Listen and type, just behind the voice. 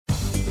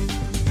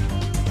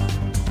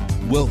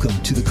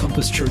Welcome to the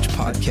Compass Church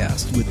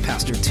Podcast with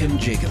Pastor Tim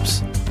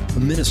Jacobs, a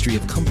ministry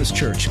of Compass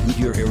Church,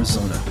 Goodyear,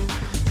 Arizona.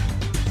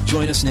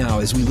 Join us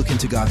now as we look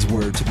into God's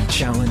Word to be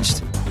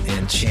challenged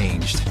and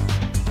changed.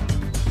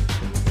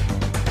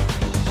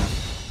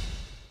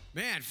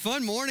 Man,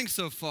 fun morning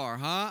so far,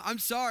 huh? I'm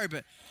sorry,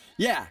 but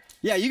Yeah,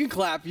 you can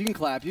clap.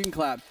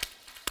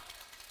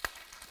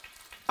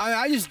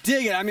 I just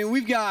dig it. I mean,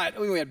 we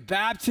had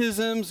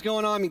baptisms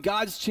going on. I mean,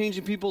 God's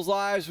changing people's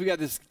lives. We got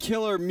this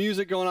killer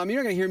music going on.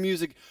 You're not going to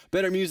hear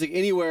better music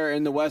anywhere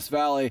in the West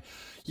Valley,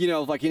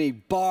 like any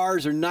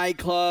bars or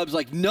nightclubs.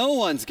 Like, no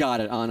one's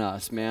got it on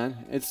us,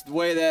 man. It's the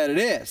way that it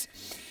is.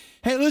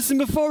 Hey, listen,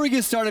 before we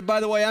get started, by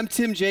the way, I'm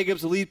Tim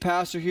Jacobs, the lead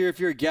pastor here. If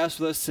you're a guest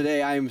with us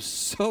today, I am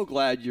so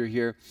glad you're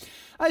here.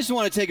 I just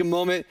want to take a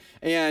moment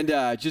and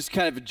just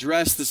kind of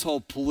address this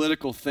whole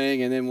political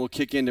thing, and then we'll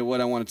kick into what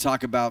I want to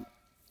talk about.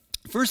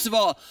 First of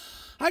all,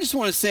 I just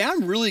want to say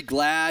I'm really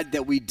glad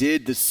that we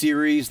did the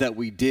series that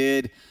we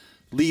did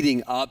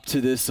leading up to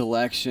this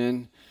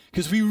election,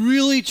 because we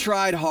really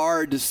tried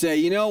hard to say,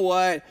 you know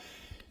what,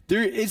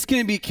 it's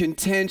going to be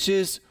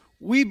contentious.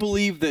 We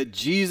believe that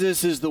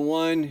Jesus is the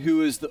one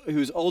who's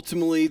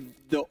ultimately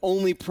the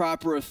only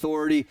proper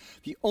authority,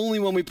 the only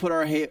one we put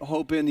our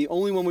hope in, the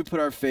only one we put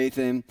our faith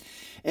in.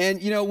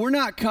 And we're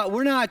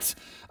not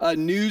a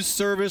news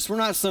service, we're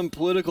not some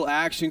political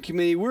action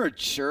committee. We're a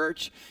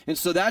church, and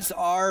so that's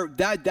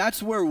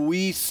where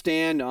we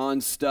stand on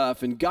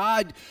stuff. And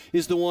God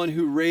is the one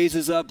who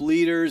raises up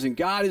leaders, and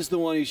God is the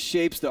one who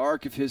shapes the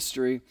arc of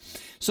history.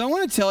 So I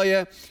want to tell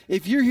you,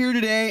 if you're here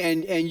today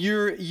and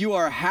you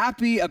are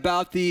happy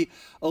about the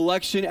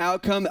election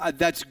outcome,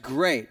 that's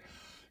great.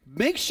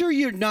 Make sure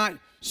you're not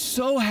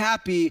so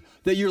happy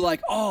that you're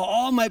like, oh,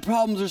 all my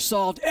problems are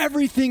solved.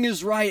 Everything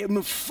is right.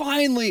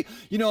 Finally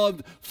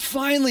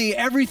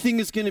everything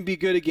is going to be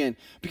good again.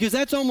 Because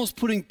that's almost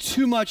putting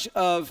too much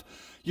of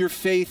your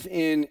faith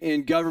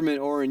in government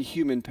or in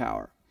human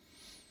power.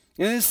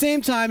 And at the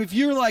same time, if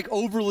you're like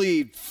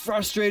overly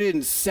frustrated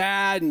and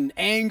sad and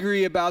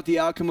angry about the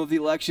outcome of the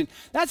election,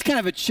 that's kind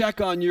of a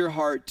check on your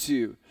heart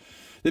too.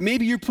 That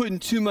maybe you're putting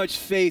too much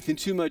faith and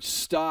too much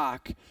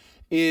stock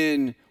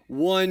in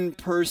one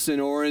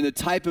person or in the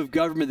type of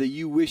government that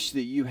you wish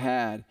that you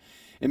had.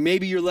 And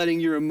maybe you're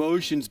letting your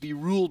emotions be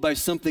ruled by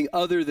something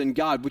other than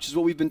God, which is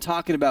what we've been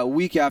talking about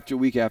week after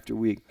week after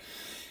week.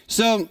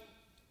 So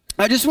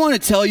I just want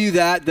to tell you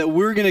that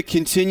we're going to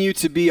continue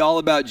to be all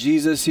about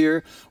Jesus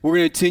here. We're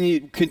going to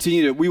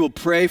continue we will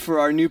pray for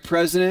our new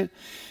president.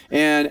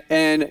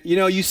 And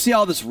you see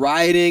all this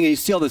rioting and you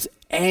see all this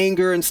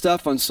anger and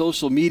stuff on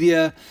social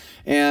media.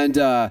 And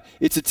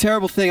it's a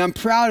terrible thing. I'm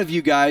proud of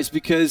you guys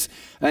because,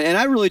 and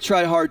I really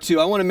tried hard too.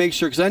 I want to make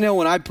sure, because I know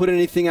when I put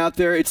anything out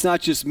there, it's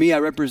not just me. I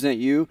represent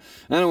you.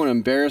 And I don't want to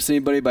embarrass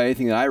anybody by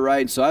anything that I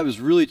write. And so I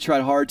was really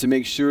tried hard to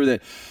make sure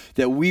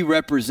that we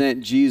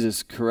represent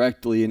Jesus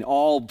correctly in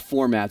all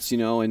formats,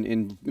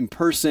 in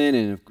person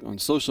and on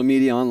social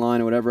media, online,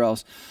 and whatever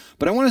else.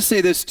 But I want to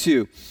say this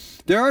too.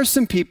 There are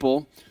some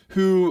people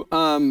who,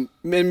 and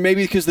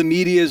maybe because the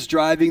media is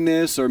driving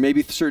this, or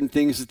maybe certain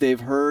things that they've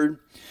heard,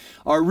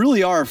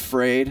 are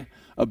afraid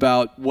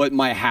about what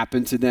might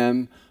happen to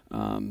them.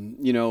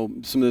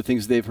 Some of the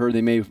things they've heard,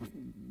 they may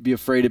be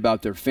afraid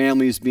about their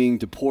families being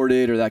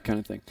deported or that kind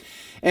of thing.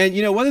 And,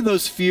 whether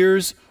those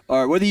fears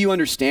are, whether you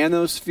understand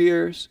those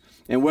fears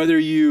and whether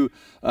you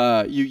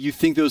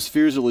think those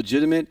fears are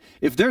legitimate,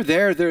 if they're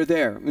there, they're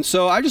there. And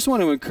so I just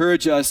want to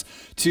encourage us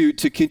to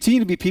continue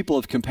to be people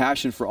of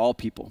compassion for all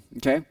people,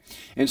 okay?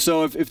 And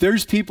so if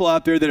there's people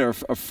out there that are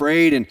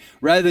afraid, and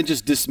rather than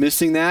just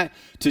dismissing that,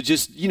 to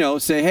just,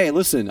 say, hey,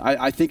 listen,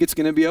 I think it's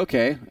going to be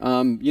okay,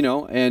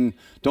 and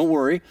don't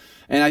worry.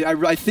 And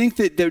I think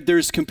that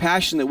there's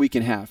compassion that we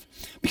can have.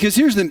 Because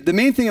here's the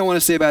main thing I want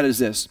to say about it is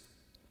this.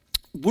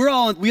 We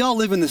all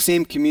live in the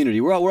same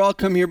community. We're all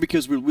come here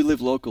because we live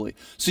locally.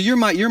 So you're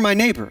my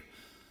neighbor.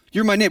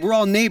 You're my neighbor. We're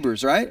all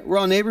neighbors, right? We're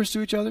all neighbors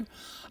to each other.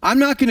 I'm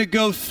not going to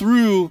go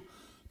through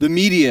the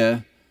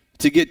media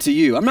to get to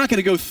you. I'm not going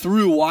to go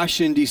through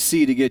Washington,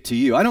 D.C. to get to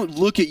you. I don't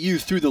look at you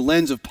through the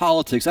lens of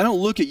politics. I don't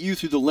look at you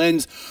through the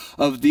lens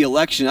of the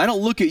election. I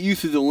don't look at you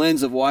through the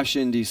lens of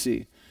Washington,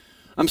 D.C.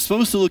 I'm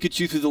supposed to look at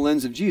you through the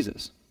lens of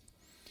Jesus.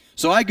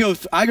 So I go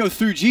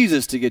through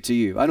Jesus to get to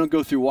you. I don't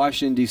go through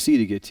Washington, D.C.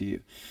 to get to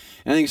you.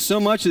 And I think so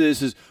much of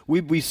this is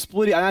we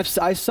split it.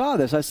 I saw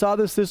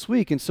this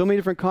week in so many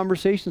different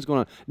conversations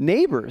going on.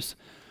 Neighbors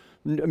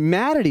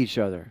mad at each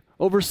other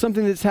over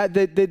something that's where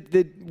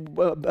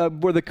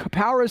the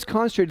power is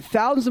concentrated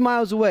thousands of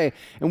miles away,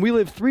 and we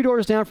live 3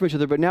 doors down from each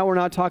other, but now we're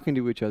not talking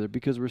to each other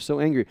because we're so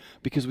angry,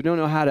 because we don't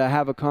know how to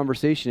have a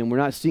conversation, and we're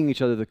not seeing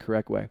each other the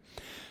correct way.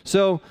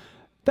 So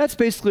that's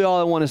basically all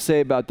I want to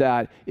say about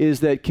that, is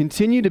that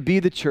continue to be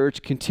the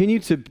church, continue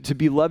to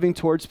be loving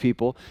towards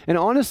people, and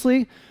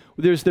honestly,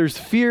 there's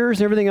fears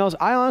and everything else.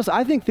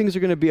 I think things are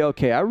going to be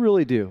okay. I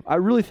really do. I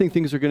really think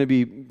things are going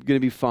to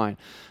be fine.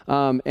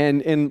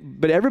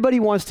 But everybody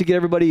wants to get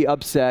everybody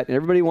upset, and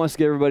everybody wants to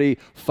get everybody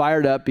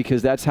fired up,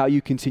 because that's how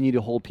you continue to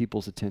hold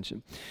people's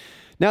attention.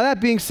 Now, that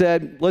being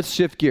said, let's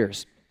shift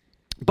gears.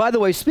 By the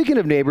way, speaking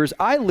of neighbors,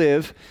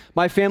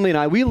 my family and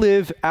I, we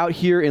live out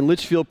here in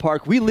Litchfield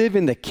Park. We live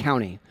in the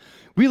county.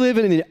 We live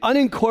in an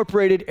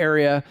unincorporated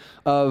area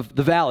of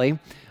the valley.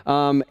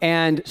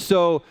 And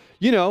so,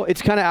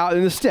 it's kind of out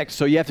in the sticks.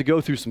 So you have to go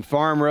through some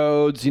farm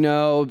roads,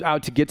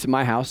 out to get to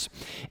my house.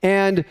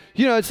 And,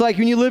 it's like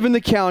when you live in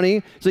the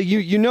county, it's like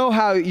you know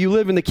how you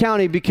live in the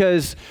county,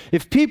 because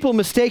if people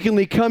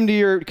mistakenly come to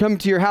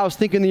your house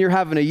thinking that you're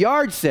having a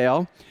yard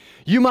sale,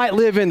 you might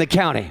live in the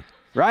county,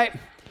 right?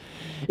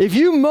 If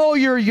you mow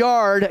your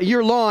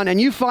lawn,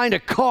 and you find a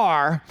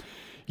car,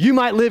 you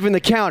might live in the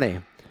county,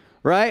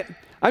 right?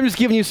 I'm just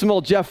giving you some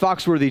old Jeff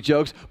Foxworthy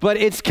jokes, but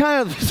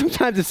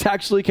sometimes it's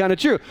actually kind of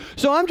true.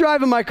 So I'm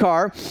driving my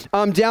car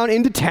down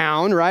into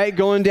town, right?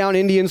 Going down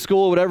Indian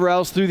School, whatever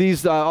else, through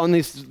these, on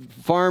these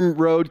farm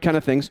road kind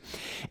of things.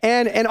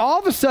 And all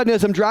of a sudden,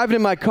 as I'm driving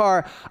in my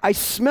car, I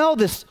smell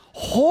this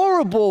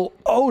horrible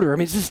odor. I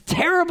mean, it's this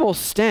terrible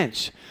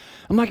stench.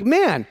 I'm like,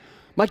 man,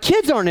 my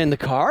kids aren't in the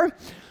car.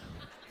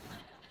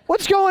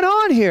 What's going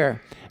on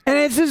here? And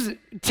it's just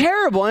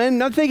terrible.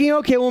 And I'm thinking,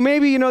 okay, well,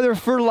 maybe, they're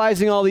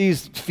fertilizing all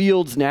these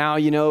fields now,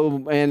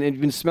 and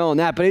I've been smelling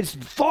that. But it's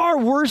far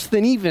worse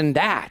than even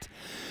that.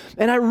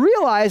 And I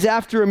realized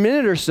after a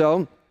minute or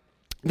so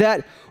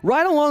that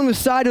right along the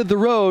side of the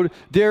road,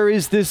 there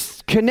is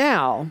this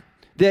canal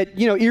that,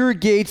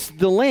 irrigates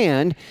the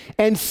land.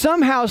 And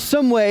somehow,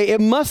 some way, it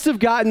must have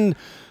gotten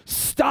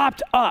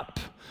stopped up,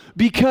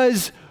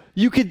 because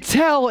you could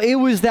tell it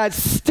was that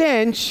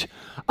stench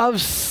of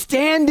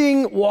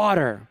standing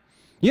water.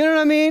 You know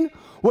what I mean?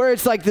 Where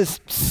it's like this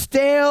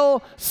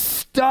stale,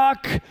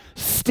 stuck,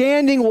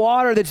 standing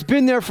water that's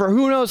been there for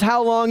who knows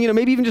how long,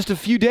 maybe even just a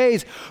few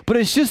days, but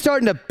it's just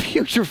starting to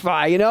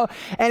putrefy,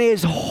 and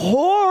it's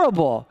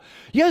horrible.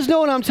 You guys know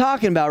what I'm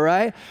talking about,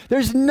 right?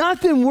 There's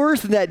nothing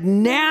worse than that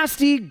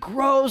nasty,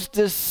 gross,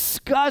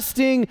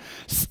 disgusting,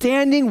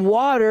 standing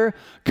water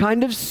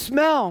kind of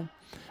smell.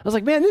 I was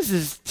like, man, this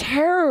is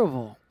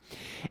terrible.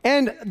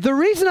 And the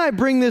reason I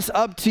bring this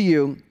up to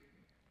you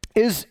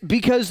is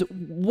because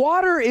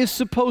water is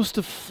supposed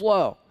to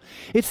flow.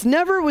 It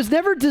was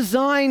never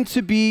designed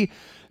to be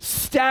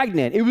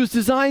stagnant. It was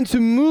designed to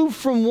move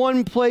from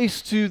one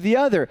place to the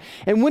other.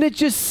 And when it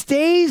just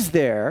stays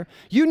there,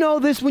 you know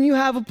this when you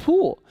have a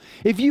pool.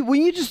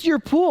 Your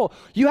pool,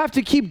 you have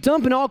to keep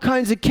dumping all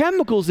kinds of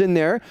chemicals in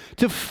there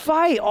to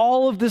fight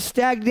all of the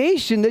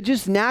stagnation that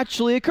just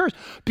naturally occurs,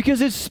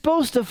 because it's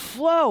supposed to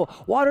flow.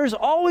 Water is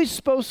always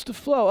supposed to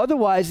flow.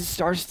 Otherwise, it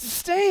starts to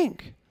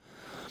stink.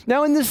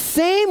 Now, in the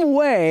same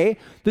way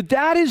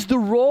that is the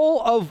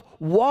role of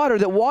water,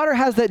 that water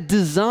has that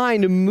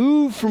design to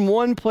move from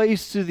one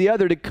place to the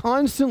other, to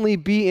constantly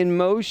be in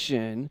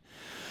motion,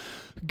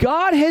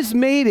 God has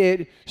made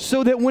it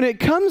so that when it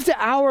comes to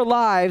our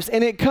lives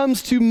and it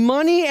comes to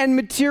money and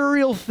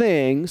material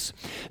things,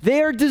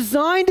 they are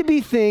designed to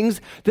be things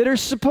that are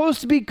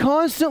supposed to be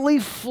constantly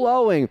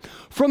flowing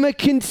from a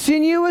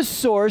continuous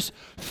source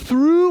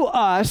through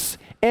us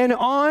and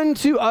on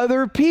to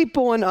other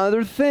people and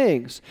other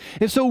things.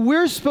 And so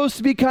we're supposed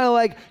to be kind of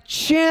like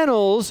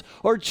channels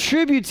or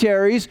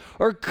tributaries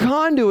or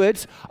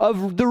conduits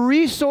of the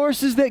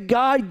resources that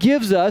God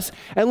gives us,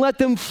 and let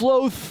them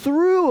flow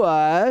through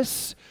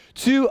us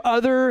to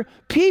other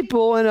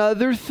people and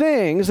other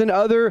things and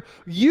other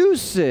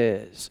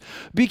uses.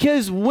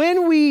 Because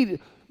when we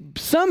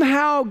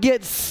somehow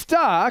get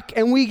stuck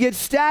and we get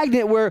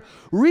stagnant, where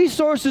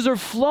resources are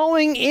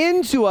flowing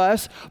into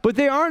us, but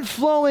they aren't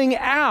flowing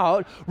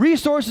out,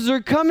 resources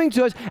are coming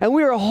to us and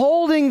we are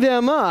holding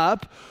them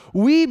up,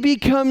 we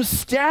become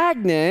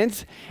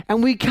stagnant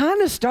and we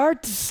kind of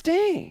start to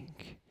stink.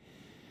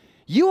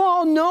 You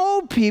all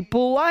know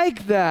people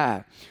like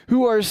that,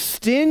 who are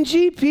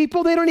stingy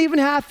people. They don't even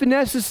have to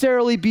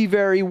necessarily be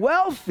very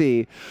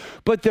wealthy,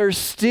 but they're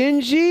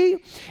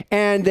stingy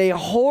and they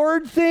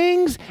hoard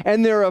things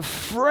and they're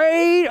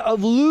afraid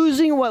of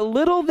losing what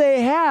little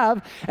they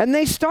have, and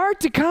they start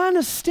to kind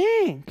of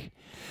stink.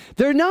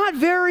 They're not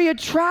very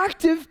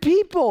attractive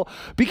people,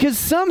 because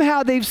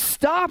somehow they've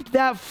stopped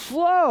that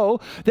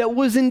flow that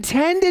was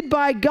intended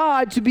by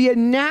God to be a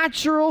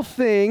natural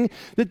thing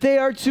that they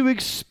are to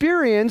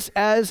experience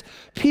as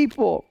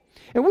people.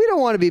 And we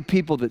don't want to be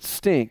people that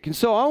stink. And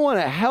so I want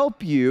to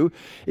help you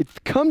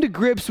come to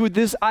grips with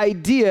this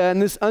idea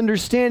and this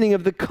understanding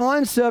of the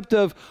concept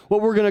of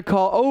what we're going to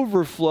call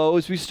overflow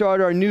as we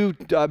start our new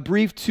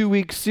brief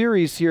 2-week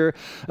series here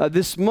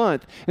this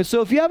month. And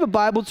so if you have a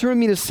Bible, turn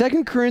with me to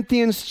 2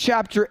 Corinthians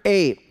chapter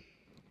 8.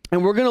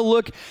 And we're going to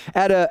look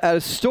at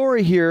a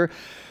story here,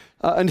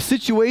 a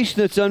situation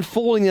that's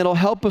unfolding that'll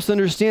help us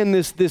understand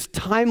this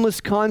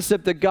timeless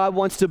concept that God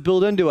wants to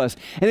build into us.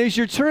 And as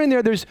you're turning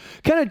there's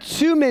kind of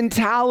two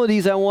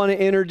mentalities I want to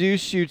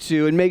introduce you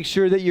to and make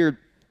sure that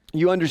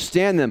you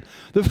understand them.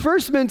 The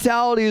first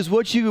mentality is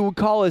what you would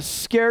call a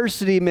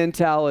scarcity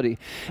mentality.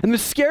 And the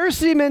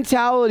scarcity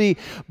mentality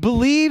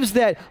believes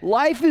that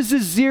life is a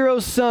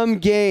zero-sum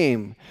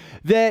game,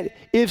 that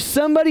if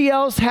somebody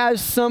else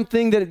has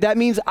something, that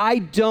means I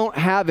don't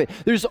have it.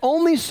 There's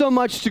only so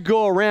much to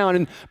go around,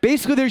 and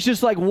basically there's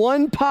just like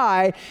one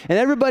pie, and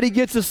everybody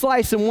gets a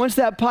slice, and once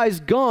that pie's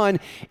gone,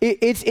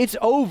 it's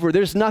over.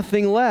 There's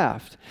nothing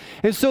left.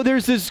 And so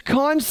there's this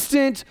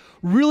constant,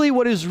 really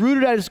what is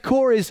rooted at its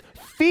core is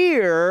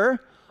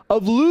fear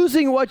of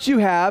losing what you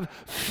have,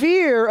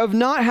 fear of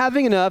not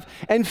having enough,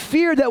 and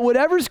fear that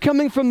whatever's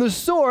coming from the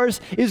source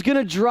is going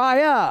to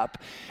dry up.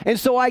 And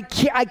so I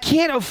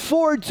can't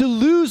afford to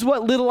lose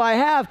what little I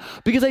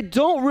have because I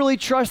don't really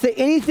trust that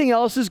anything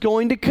else is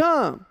going to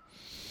come.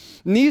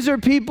 And these are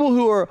people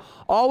who are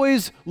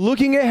always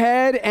looking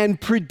ahead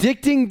and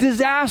predicting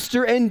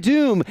disaster and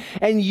doom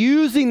and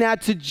using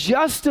that to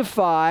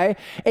justify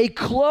a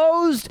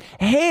closed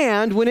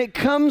hand when it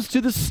comes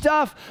to the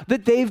stuff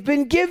that they've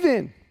been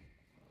given.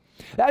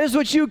 That is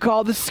what you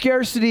call the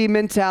scarcity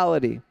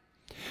mentality.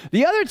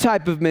 The other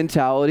type of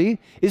mentality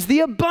is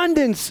the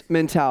abundance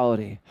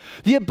mentality.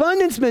 The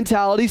abundance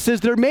mentality says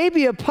there may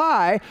be a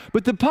pie,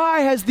 but the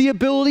pie has the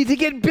ability to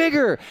get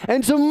bigger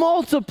and to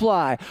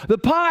multiply. The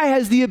pie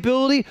has the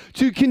ability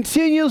to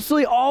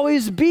continuously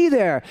always be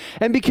there.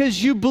 And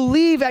because you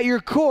believe at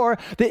your core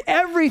that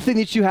everything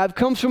that you have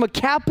comes from a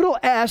capital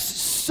S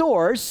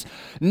source,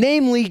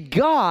 namely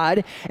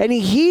God, and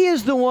He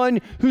is the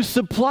one who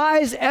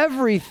supplies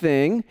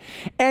everything.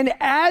 And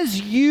as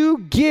you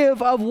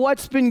give of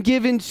what's been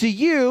given to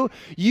you,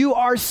 you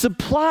are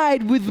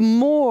supplied with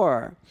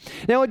more.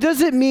 Now, it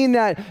doesn't mean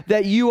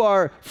that you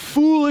are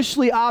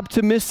foolishly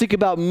optimistic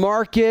about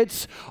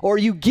markets or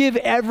you give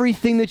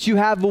everything that you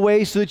have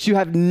away so that you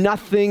have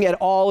nothing at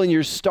all and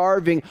you're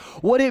starving.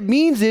 What it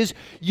means is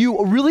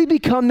you really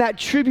become that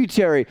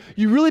tributary.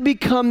 You really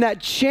become that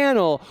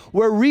channel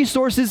where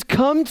resources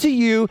come to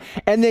you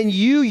and then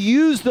you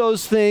use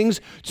those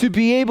things to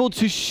be able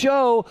to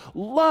show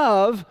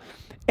love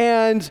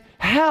and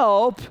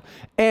help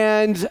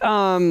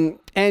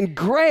and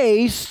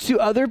grace to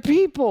other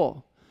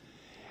people.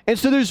 And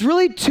so there's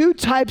really two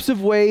types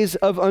of ways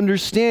of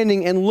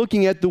understanding and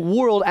looking at the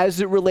world as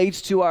it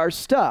relates to our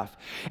stuff.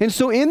 And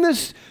so in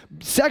this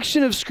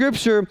section of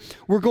Scripture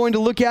we're going to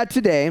look at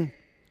today,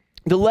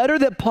 the letter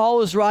that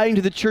Paul is writing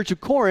to the church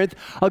of Corinth,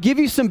 I'll give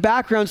you some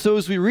background so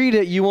as we read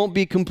it, you won't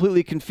be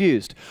completely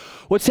confused.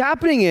 What's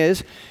happening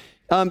is,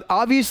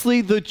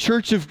 obviously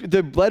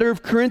the letter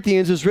of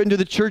Corinthians is written to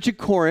the church at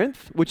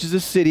Corinth, which is a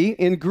city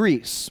in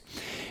Greece.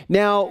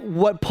 Now,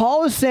 what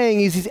Paul is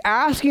saying is he's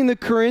asking the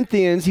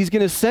Corinthians, he's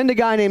going to send a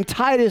guy named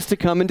Titus to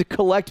come and to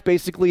collect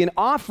basically an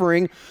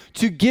offering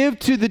to give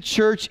to the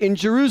church in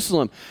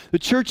Jerusalem. The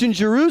church in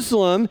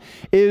Jerusalem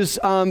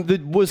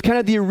was kind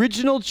of the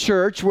original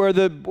church where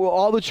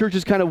all the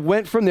churches kind of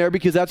went from there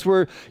because that's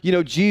where,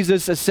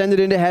 Jesus ascended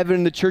into heaven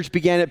and the church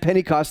began at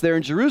Pentecost there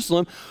in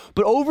Jerusalem.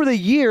 But over the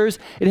years,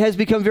 it has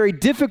become very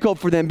difficult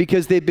for them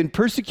because they've been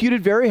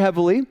persecuted very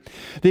heavily.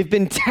 They've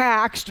been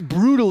taxed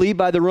brutally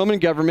by the Roman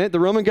government. The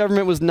Roman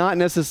government was not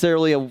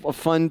necessarily a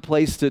fun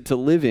place to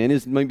live in,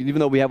 even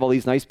though we have all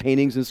these nice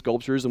paintings and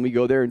sculptures and we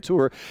go there and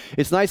tour.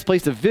 It's a nice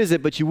place to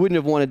visit, but you wouldn't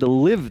have wanted to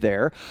live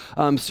there,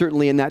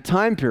 certainly in that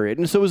time period.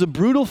 And so it was a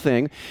brutal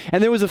thing.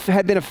 And there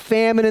had been a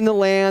famine in the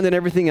land and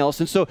everything else.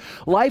 And so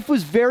life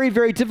was very,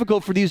 very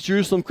difficult for these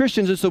Jerusalem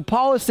Christians. And so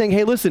Paul is saying,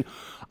 hey, listen,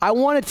 I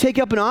want to take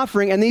up an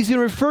offering, and he's going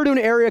to refer to an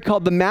area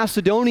called the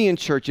Macedonian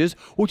churches,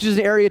 which is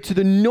an area to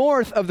the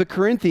north of the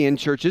Corinthian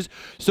churches.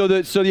 So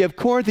you have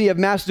Corinth, you have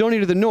Macedonia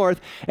to the north,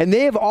 and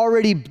they have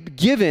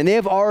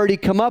already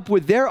come up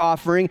with their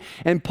offering,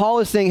 and Paul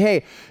is saying,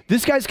 hey,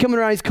 this guy's coming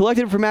around, he's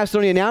collected it from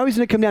Macedonia, now he's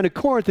going to come down to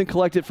Corinth and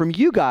collect it from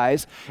you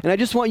guys, and I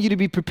just want you to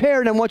be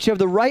prepared, and I want you to have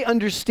the right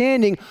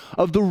understanding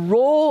of the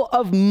role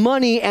of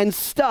money and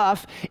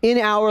stuff in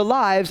our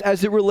lives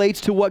as it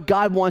relates to what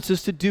God wants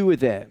us to do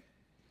with it.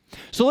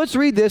 So let's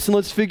read this and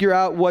let's figure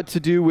out what to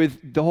do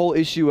with the whole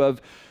issue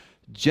of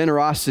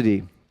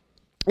generosity.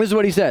 This is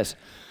what he says.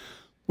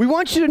 We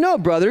want you to know,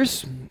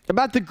 brothers,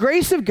 about the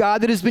grace of God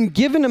that has been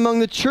given among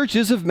the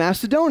churches of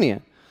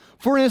Macedonia.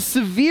 For in a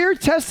severe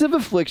test of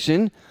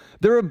affliction,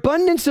 their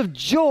abundance of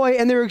joy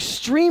and their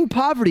extreme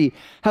poverty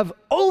have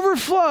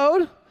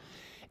overflowed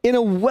in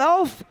a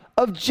wealth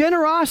of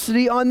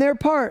generosity on their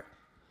part.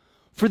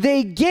 For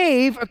they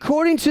gave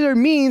according to their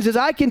means, as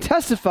I can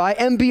testify,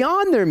 and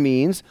beyond their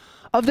means,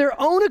 of their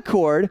own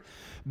accord,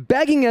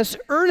 begging us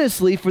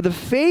earnestly for the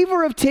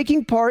favor of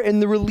taking part in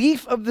the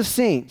relief of the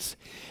saints.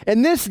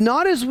 And this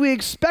not as we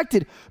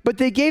expected, but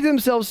they gave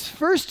themselves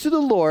first to the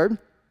Lord,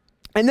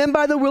 and then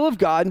by the will of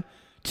God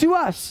to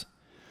us.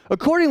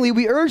 Accordingly,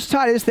 we urge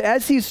Titus that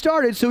as he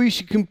started, so he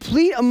should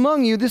complete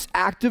among you this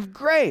act of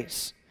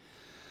grace.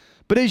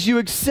 But as you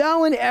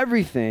excel in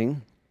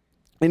everything,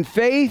 in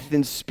faith,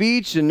 in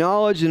speech, in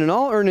knowledge, and in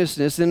all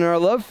earnestness, and in our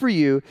love for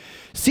you,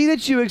 see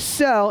that you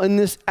excel in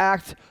this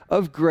act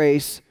of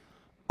grace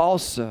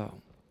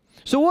also.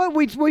 So when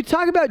we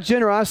talk about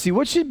generosity,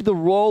 what should the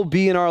role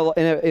be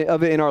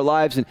of it in our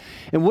lives,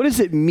 and what does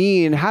it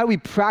mean, and how do we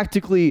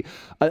practically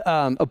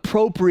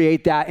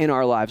appropriate that in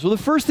our lives? Well,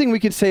 the first thing we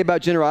can say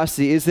about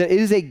generosity is that it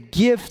is a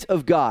gift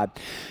of God.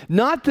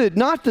 Not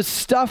the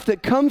stuff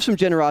that comes from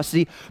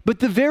generosity, but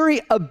the very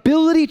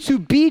ability to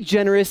be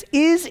generous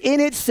is in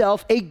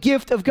itself a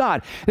gift of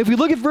God. And if we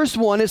look at verse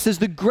 1, it says,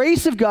 the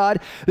grace of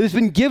God that has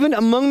been given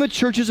among the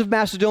churches of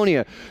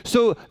Macedonia.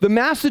 So the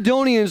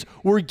Macedonians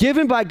were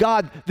given by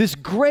God this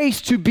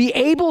grace to be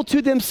able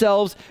to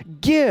themselves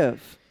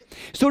give.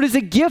 So it is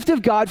a gift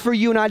of God for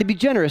you and I to be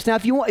generous. Now,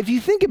 if you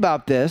think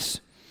about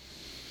this,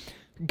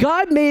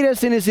 God made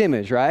us in his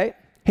image, right?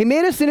 He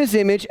made us in his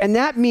image, and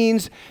that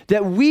means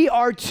that we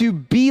are to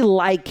be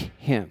like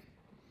him.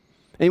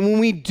 And when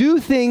we do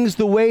things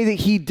the way that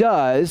he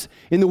does,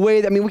 in the way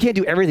that, we can't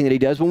do everything that he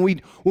does. When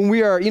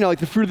we are, like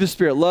the fruit of the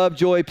Spirit, love,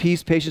 joy,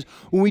 peace, patience,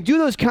 when we do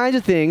those kinds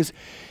of things,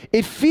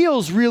 it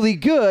feels really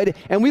good,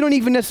 and we don't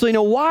even necessarily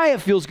know why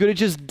it feels good. It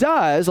just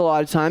does a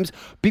lot of times.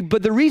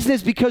 But the reason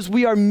is because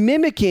we are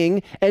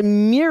mimicking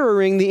and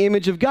mirroring the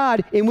image of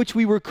God in which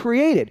we were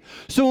created.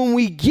 So when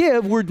we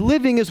give, we're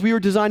living as we were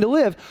designed to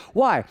live.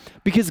 Why?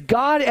 Because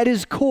God at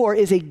his core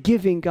is a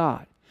giving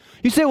God.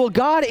 You say, well,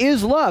 God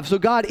is love. So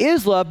God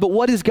is love, but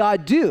what does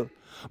God do?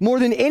 More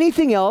than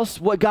anything else,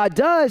 what God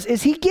does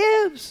is he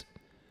gives.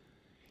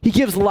 He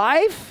gives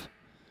life.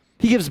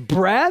 He gives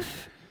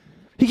breath.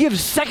 He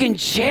gives second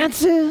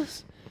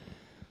chances.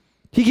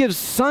 He gives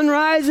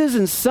sunrises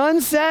and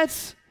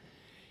sunsets.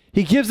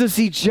 He gives us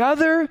each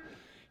other.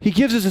 He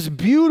gives us this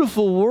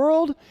beautiful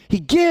world.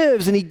 He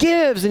gives and he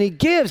gives and he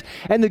gives.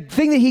 And the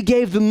thing that he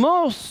gave the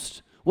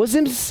most was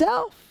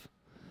himself.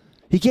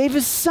 He gave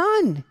his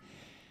son.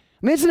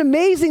 It's an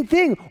amazing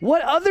thing.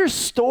 What other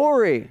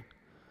story,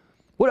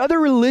 what other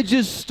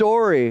religious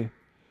story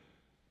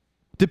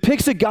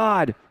depicts a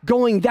God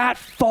going that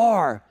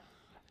far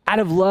out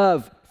of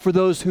love for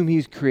those whom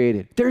he's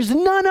created? There's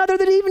none other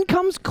that even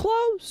comes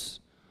close.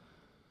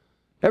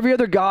 Every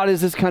other God is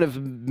this kind of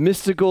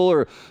mystical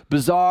or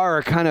bizarre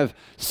or kind of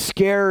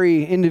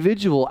scary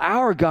individual.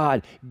 Our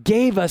God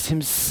gave us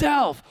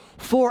himself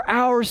for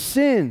our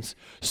sins.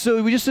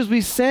 So just as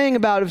we sang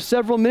about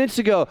several minutes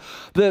ago,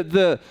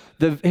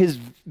 his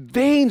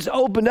veins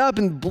opened up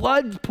and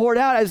blood poured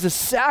out as a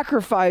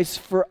sacrifice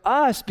for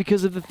us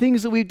because of the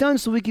things that we've done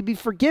so we could be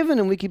forgiven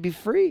and we could be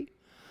free.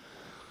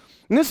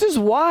 And this is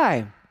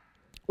why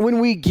when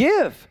we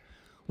give,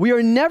 we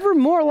are never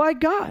more like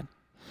God.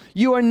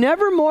 You are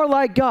never more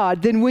like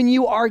God than when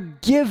you are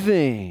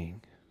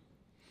giving.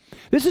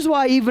 This is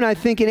why even I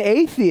think an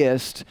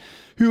atheist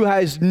who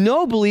has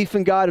no belief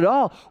in God at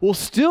all will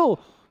still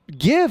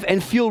give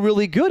and feel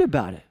really good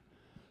about it.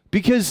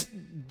 Because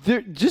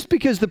just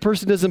because the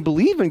person doesn't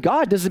believe in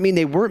God doesn't mean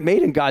they weren't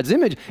made in God's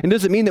image, and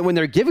doesn't mean that when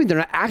they're giving, they're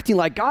not acting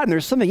like God. And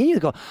there's something in you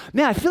that go,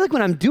 man, I feel like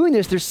when I'm doing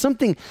this, there's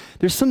something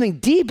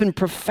deep and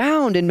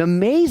profound and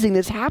amazing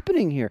that's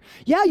happening here.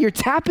 Yeah, you're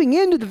tapping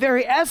into the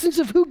very essence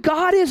of who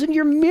God is, and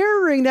you're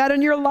mirroring that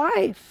in your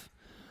life.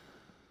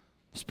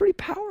 It's pretty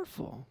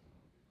powerful.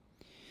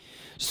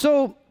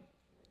 So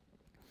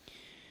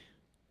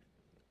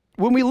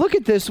when we look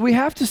at this, we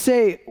have to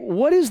say,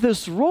 what is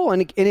this role?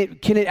 And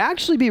can it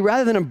actually be,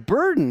 rather than a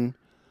burden,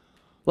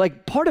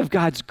 like part of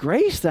God's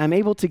grace that I'm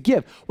able to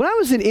give? When I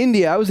was in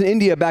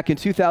India back in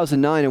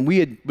 2009, and we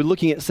had been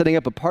looking at setting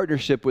up a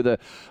partnership with a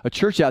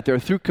church out there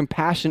through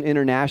Compassion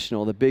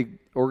International, the big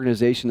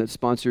organization that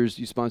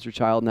you sponsor a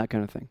child and that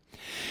kind of thing.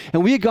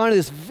 And we had gone to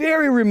this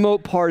very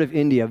remote part of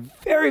India,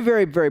 very,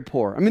 very, very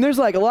poor. There's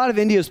like a lot of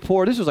India is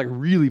poor. This was like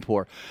really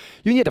poor.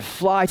 You had to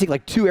fly, take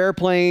like 2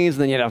 airplanes,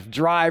 and then you had to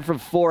drive for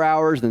 4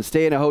 hours, and then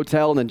stay in a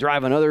hotel, and then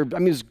drive another.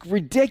 It's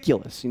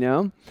ridiculous,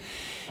 And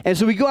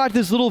so we go out to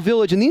this little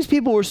village, and these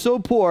people were so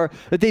poor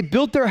that they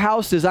built their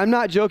houses, I'm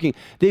not joking,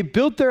 they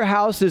built their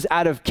houses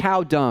out of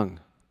cow dung.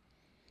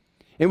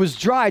 It was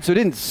dried, so it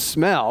didn't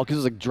smell, because it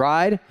was like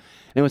dried.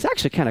 And it was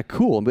actually kind of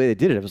cool the way they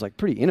did it. It was like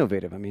pretty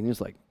innovative. It was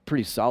like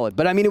pretty solid.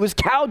 But it was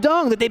cow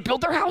dung that they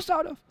built their house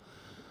out of.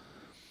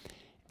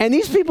 And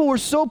these people were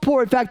so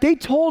poor. In fact, they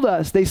told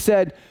us, they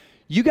said,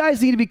 you guys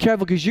need to be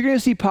careful because you're going to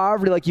see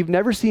poverty like you've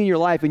never seen in your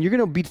life. And you're going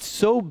to be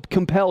so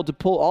compelled to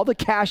pull all the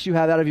cash you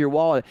have out of your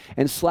wallet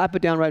and slap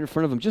it down right in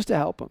front of them just to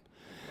help them.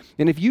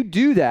 And if you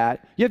do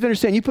that, you have to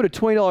understand, you put a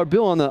 $20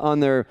 bill on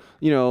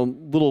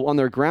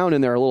their ground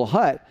in their little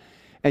hut,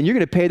 and you're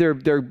going to pay their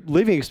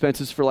living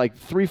expenses for like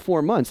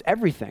 3-4 months,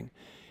 everything.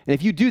 And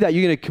if you do that,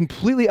 you're going to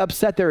completely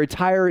upset their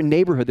entire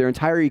neighborhood, their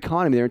entire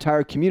economy, their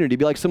entire community. It'd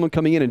be like someone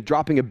coming in and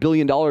dropping $1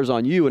 billion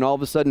on you, and all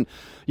of a sudden,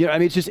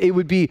 it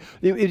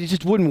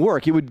just wouldn't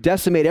work. It would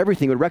decimate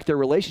everything. It would wreck their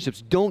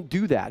relationships. Don't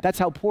do that. That's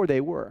how poor they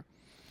were.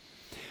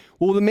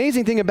 Well, the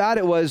amazing thing about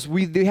it was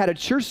they had a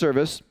church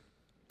service,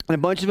 and a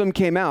bunch of them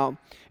came out,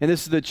 and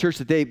this is the church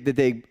that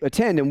they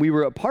attend, and we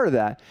were a part of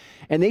that.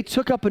 And they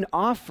took up an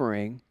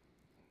offering,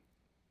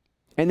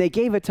 and they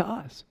gave it to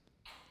us.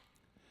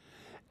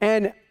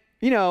 And,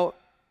 you're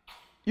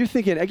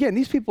thinking, again,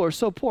 these people are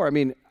so poor.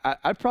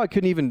 I probably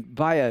couldn't even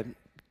buy a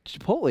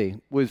Chipotle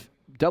with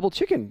double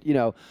chicken,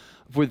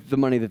 with the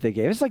money that they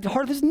gave. It's like the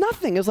heart of this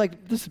nothing. It's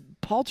like this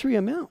paltry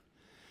amount.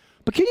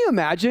 But can you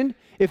imagine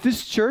if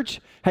this church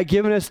had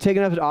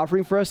taken up an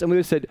offering for us, and we would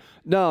have said,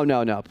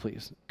 no,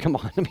 please. Come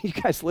on. I mean, you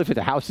guys live in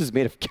houses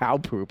made of cow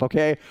poop,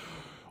 okay?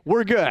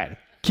 We're good.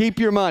 Keep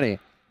your money.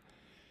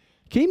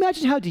 Can you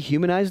imagine how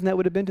dehumanizing that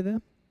would have been to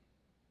them?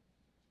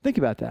 Think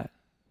about that.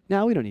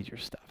 No, we don't need your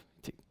stuff.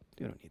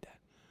 We don't need that.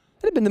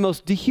 That would have been the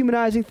most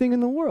dehumanizing thing in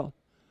the world.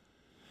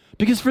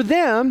 Because for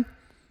them,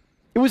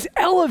 it was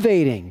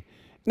elevating,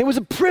 and it was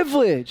a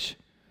privilege,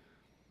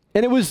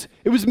 and it was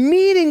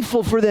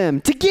meaningful for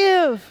them to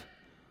give.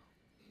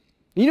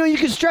 You know, you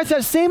could stretch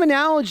that same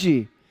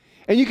analogy,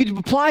 and you could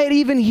apply it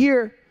even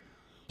here.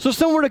 So if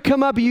someone were to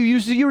come up and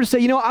you were to say,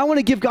 you know, I want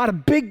to give God a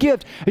big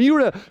gift, and you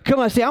were to come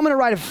up and say, I'm going to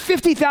write a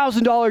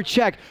 $50,000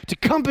 check to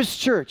Compass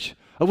Church,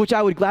 of which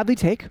I would gladly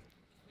take.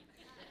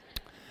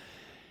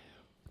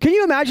 Can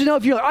you imagine though,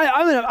 if you're like,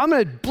 I'm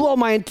going to blow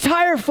my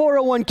entire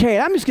 401k,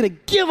 and I'm just going to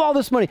give all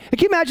this money. And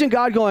can you imagine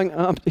God going,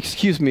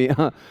 excuse me,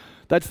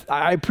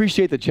 I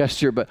appreciate the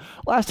gesture, but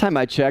last time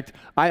I checked,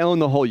 I own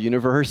the whole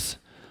universe,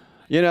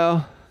 you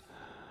know?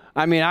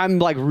 I mean, I'm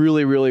like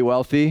really, really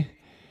wealthy,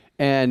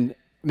 and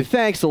I mean,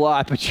 thanks a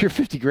lot, but you're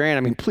 50 grand.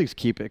 I mean, please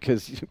keep it,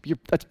 because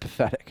that's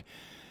pathetic.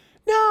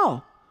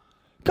 No,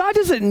 God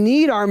doesn't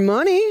need our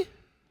money.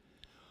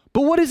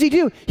 But what does he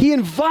do? He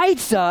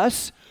invites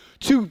us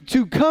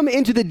to come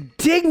into the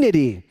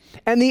dignity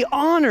and the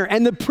honor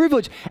and the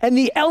privilege and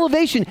the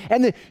elevation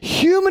and the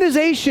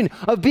humanization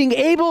of being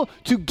able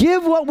to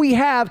give what we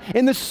have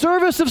in the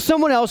service of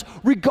someone else,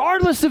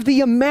 regardless of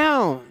the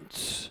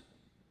amount.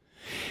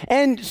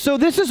 And so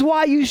this is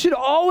why you should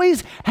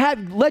always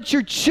let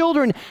your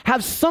children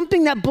have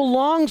something that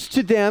belongs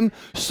to them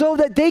so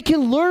that they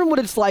can learn what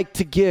it's like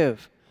to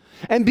give.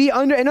 And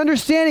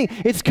understanding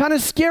it's kind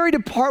of scary to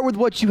part with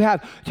what you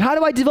have. How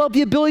do I develop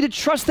the ability to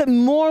trust that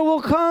more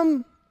will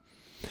come?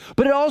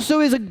 But it also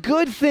is a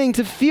good thing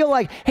to feel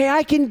like, hey,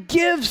 I can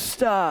give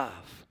stuff.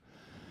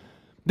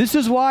 This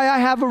is why I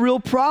have a real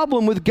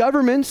problem with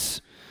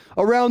governments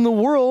around the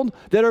world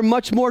that are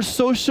much more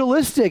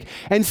socialistic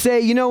and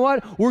say, you know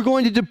what, we're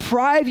going to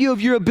deprive you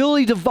of your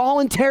ability to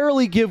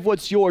voluntarily give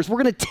what's yours.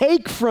 We're going to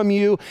take from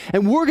you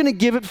and we're going to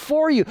give it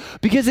for you.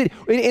 Because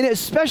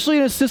especially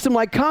in a system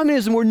like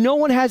communism where no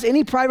one has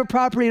any private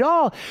property at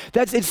all,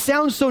 it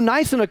sounds so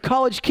nice on a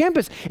college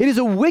campus. It is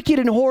a wicked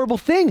and horrible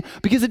thing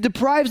because it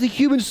deprives the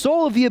human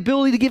soul of the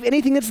ability to give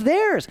anything that's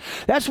theirs.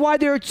 That's why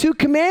there are 2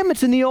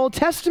 commandments in the Old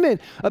Testament,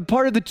 a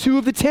part of the 2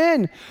 of the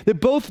 10, that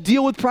both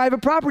deal with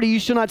private property. You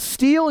shall not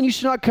steal, and you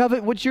should not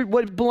covet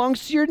what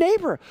belongs to your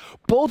neighbor.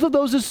 Both of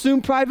those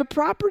assume private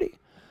property.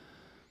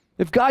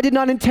 If God did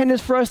not intend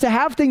us for us to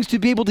have things to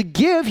be able to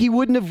give, he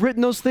wouldn't have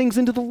written those things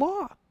into the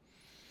law.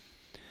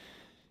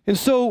 And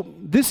so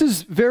this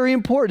is very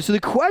important. So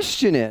the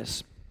question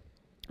is,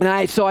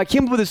 I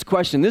came up with this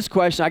question. This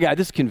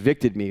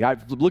convicted me.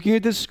 I'm looking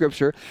at this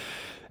scripture,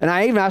 and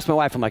I even asked my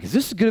wife, I'm like, is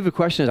this as good of a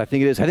question as I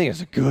think it is? I think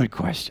it's a good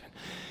question.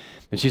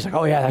 And she's like,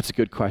 oh yeah, that's a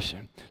good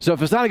question. So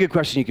if it's not a good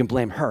question, you can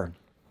blame her.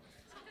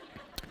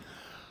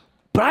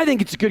 But I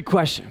think it's a good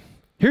question.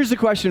 Here's the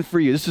question for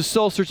you. This is a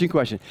soul-searching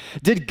question.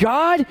 Did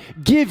God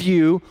give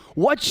you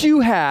what you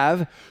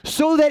have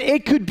so that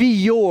it could be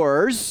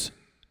yours,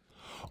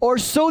 or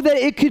so that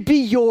it could be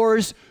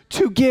yours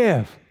to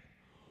give?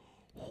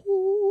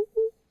 Ooh,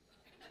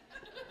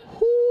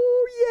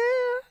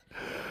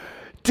 yeah.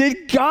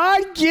 Did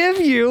God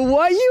give you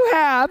what you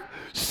have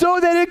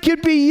so that it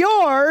could be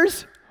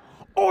yours,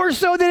 or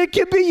so that it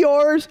could be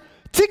yours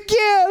to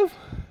give?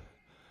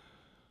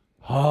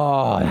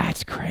 Oh,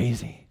 that's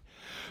crazy.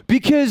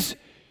 Because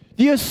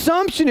the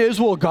assumption is,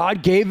 well,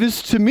 God gave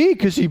this to me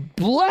because he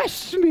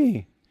blessed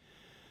me.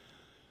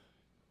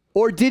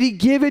 Or did he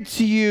give it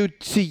to you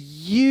to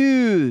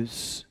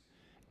use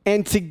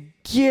and to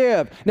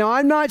give? Now,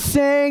 I'm not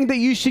saying that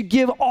you should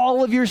give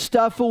all of your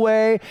stuff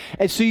away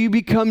and so you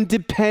become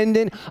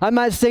dependent. I'm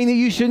not saying that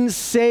you shouldn't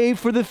save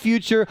for the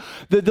future.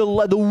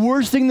 The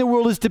worst thing in the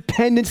world is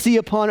dependency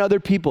upon other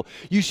people.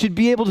 You should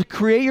be able to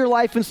create your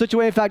life in such a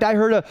way. In fact, I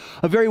heard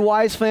a very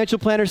wise financial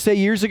planner say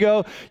years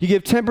ago, you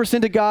give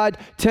 10% to God,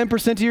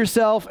 10% to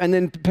yourself, and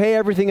then pay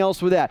everything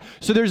else with that.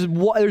 So there's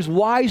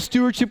wise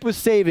stewardship with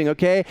saving,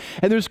 okay?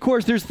 And there's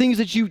things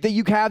that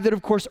you have that,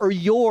 of course, are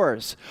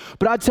yours.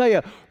 But I'll tell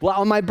you,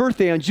 on my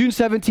birthday, on June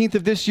 17th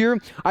of this year,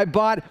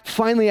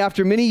 finally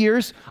after many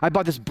years, I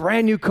bought this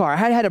brand new car. I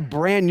hadn't had a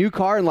brand new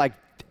car in like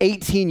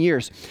 18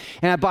 years.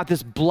 And I bought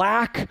this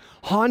black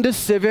Honda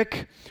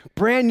Civic,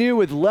 brand new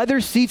with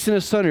leather seats and a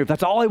sunroof.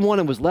 That's all I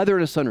wanted was leather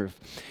and a sunroof.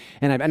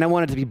 And I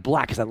wanted it to be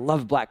black because I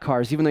love black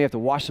cars, even though you have to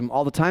wash them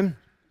all the time.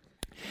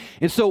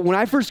 And so when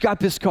I first got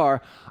this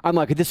car, I'm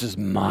like, this is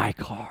my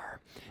car.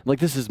 Like,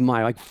 this is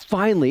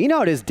finally, you know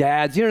how it is,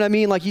 dads, you know what I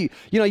mean? Like, you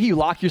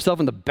lock yourself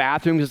in the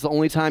bathroom because it's the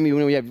only time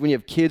when you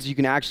have kids, you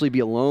can actually be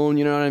alone,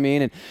 you know what I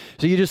mean? And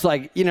so you just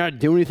you're not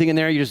doing anything in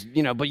there,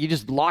 but you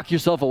just lock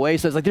yourself away.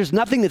 So it's like, there's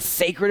nothing that's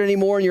sacred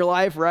anymore in your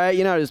life, right?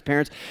 You know, as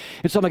parents.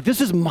 And so I'm like, this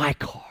is my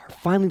car.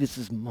 Finally, this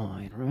is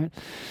mine, right?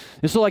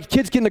 And so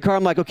kids get in the car,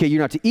 I'm like, okay,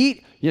 you're not to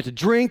eat, you have to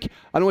drink.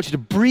 I don't want you to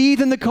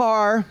breathe in the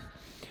car.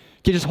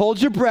 Okay, just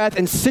hold your breath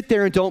and sit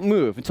there and don't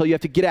move until you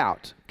have to get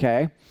out,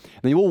 okay?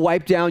 And then you will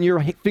wipe down your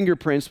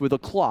fingerprints with a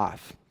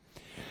cloth.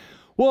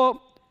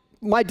 Well,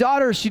 my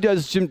daughter, she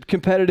does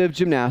competitive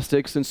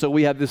gymnastics, and so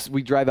we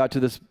drive out to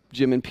this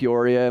gym in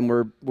Peoria, and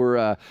we're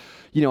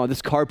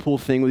this carpool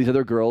thing with these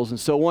other girls. And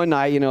so one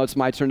night, it's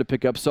my turn to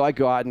pick up, so I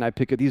go out and I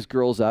pick these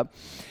girls up.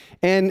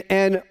 So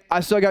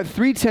I got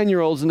 3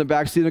 10-year-olds in the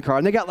backseat of the car,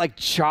 and they got like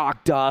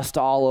chalk dust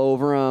all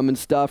over them and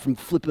stuff from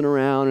flipping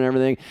around and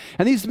everything.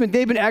 And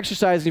they've been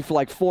exercising for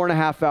like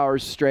 4.5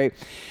 hours straight.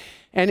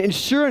 And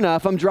sure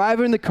enough, I'm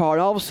driving in the car,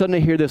 and all of a sudden I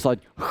hear this like,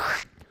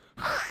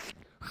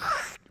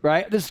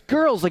 right? This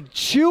girl's like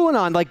chewing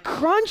on, like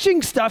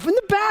crunching stuff in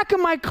the back of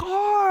my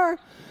car.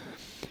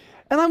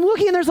 And I'm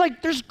looking, and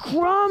there's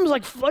crumbs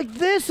like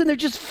this, and they're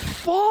just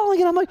falling.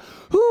 And I'm like,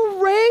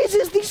 who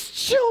raises these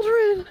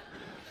children?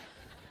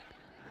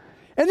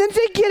 And then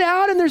they get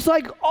out, and there's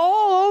like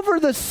all over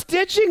the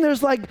stitching,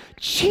 there's like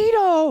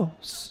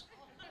Cheetos.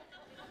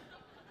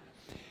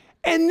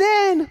 And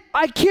then,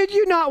 I kid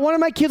you not, one of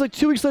my kids like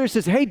 2 weeks later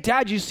says, hey,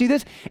 Dad, you see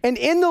this? And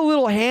in the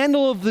little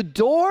handle of the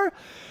door,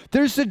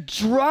 there's a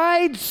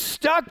dried,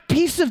 stuck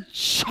piece of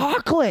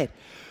chocolate,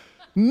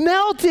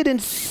 melted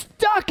and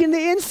stuck in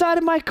the inside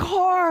of my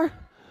car.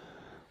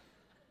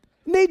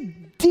 And they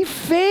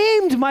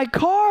defamed my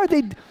car.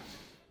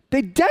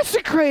 They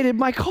desecrated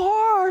my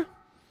car.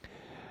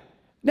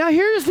 Now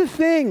here's the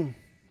thing.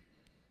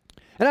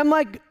 And I'm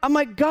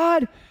like,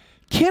 God,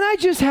 can I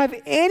just have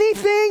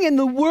anything in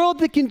the world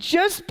that can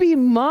just be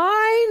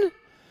mine?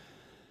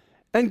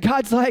 And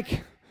God's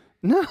like,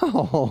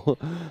 no.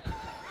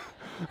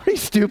 Are you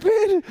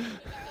stupid?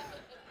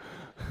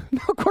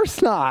 No, of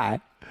course not.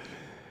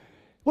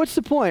 What's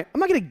the point? I'm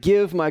not going to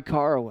give my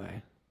car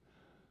away.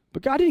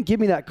 But God didn't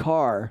give me that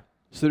car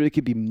so that it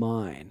could be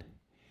mine.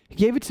 He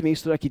gave it to me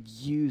so that I could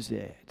use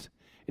it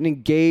and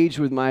engage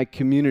with my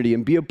community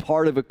and be a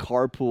part of a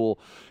carpool,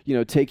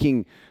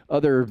 taking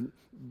other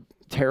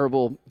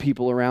terrible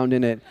people around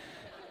in it.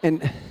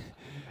 And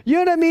you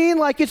know what I mean?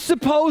 Like it's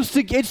supposed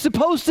to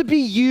be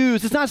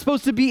used. It's not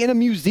supposed to be in a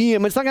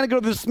museum. It's not going to go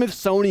to the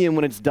Smithsonian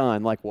when it's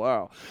done. Like,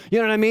 wow. You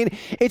know what I mean?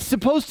 It's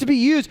supposed to be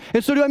used.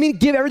 And so do I mean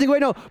give everything away?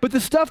 No. But the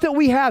stuff that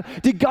we have,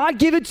 did God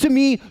give it to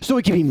me so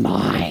it could be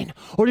mine?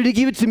 Or did he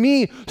give it to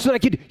me so that I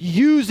could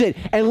use it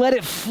and let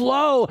it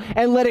flow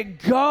and let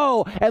it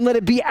go and let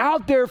it be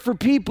out there for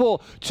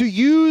people to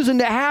use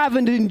and to have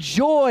and to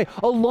enjoy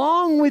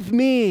along with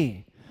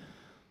me?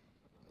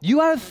 You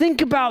got to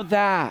think about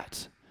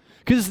that.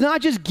 Because it's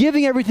not just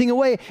giving everything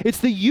away, it's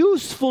the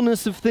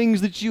usefulness of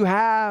things that you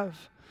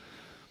have.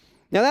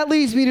 Now that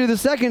leads me to the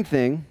second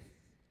thing,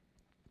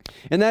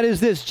 and that is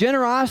this: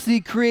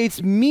 generosity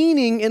creates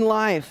meaning in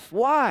life.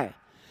 Why?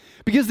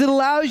 Because it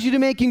allows you to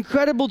make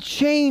incredible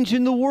change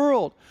in the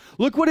world.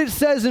 Look what it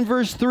says in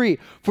verse 3.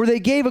 For they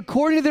gave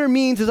according to their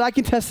means, as I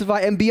can testify,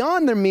 and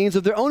beyond their means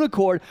of their own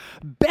accord,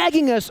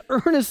 begging us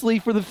earnestly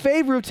for the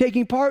favor of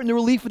taking part in the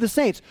relief of the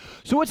saints.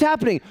 So what's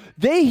happening?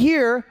 They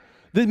hear,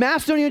 the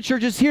Macedonian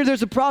churches here,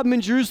 there's a problem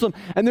in Jerusalem,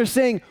 and they're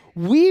saying,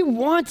 we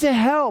want to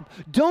help.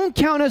 Don't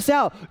count us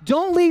out.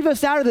 Don't leave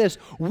us out of this.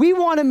 We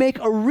want to make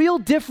a real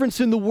difference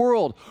in the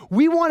world.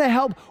 We want to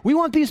help. We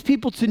want these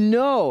people to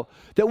know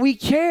that we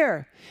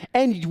care.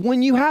 And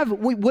when you have,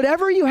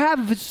 whatever you have,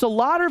 if it's a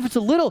lot or if it's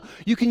a little,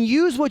 you can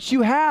use what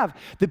you have,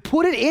 to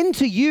put it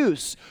into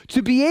use,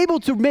 to be able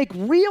to make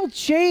real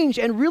change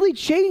and really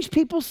change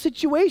people's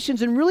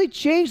situations and really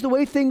change the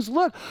way things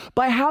look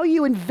by how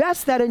you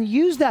invest that and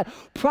use that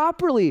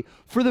properly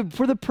for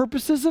the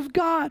purposes of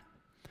God.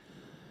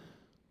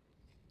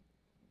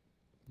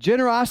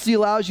 Generosity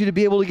allows you to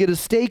be able to get a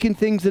stake in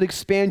things that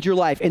expand your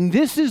life. And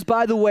this is,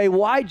 by the way,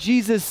 why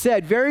Jesus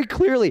said very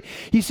clearly,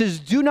 he says,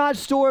 do not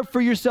store up for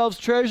yourselves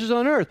treasures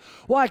on earth.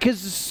 Why?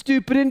 Because it's a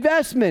stupid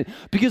investment.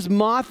 Because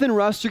moth and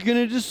rust are going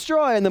to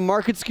destroy, and the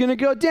market's going to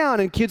go down,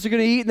 and kids are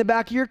going to eat in the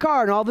back of your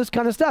car, and all this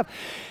kind of stuff.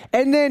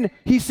 And then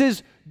he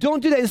says,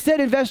 don't do that. Instead,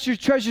 invest your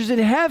treasures in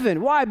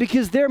heaven. Why?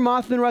 Because there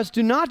moth and rust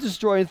do not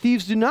destroy, and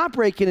thieves do not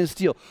break in and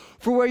steal.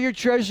 For where your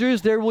treasure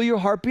is, there will your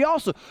heart be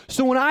also.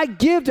 So when I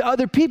give to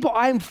other people,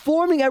 I am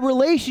forming a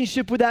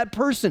relationship with that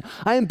person.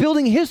 I am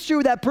building history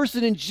with that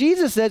person. And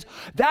Jesus says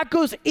that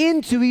goes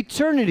into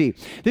eternity.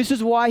 This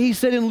is why he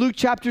said in Luke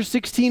chapter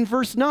 16,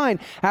 verse 9,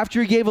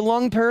 after he gave a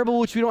long parable,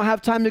 which we don't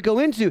have time to go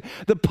into,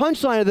 the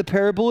punchline of the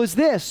parable is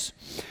this: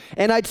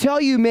 and I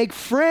tell you, make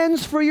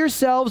friends for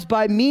yourselves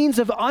by means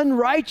of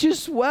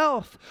unrighteous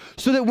wealth,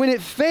 so that when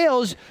it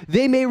fails,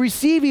 they may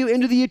receive you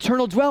into the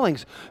eternal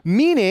dwellings.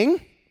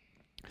 Meaning,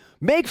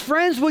 make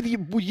friends with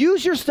you.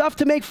 Use your stuff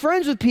to make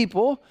friends with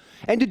people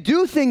and to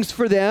do things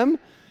for them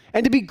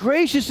and to be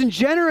gracious and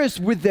generous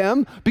with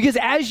them, because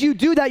as you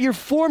do that, you're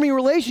forming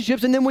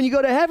relationships. And then when you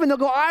go to heaven, they'll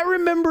go, I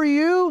remember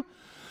you.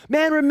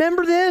 Man,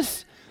 remember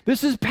this?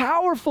 This is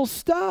powerful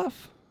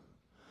stuff.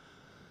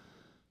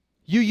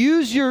 You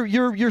use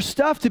your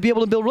stuff to be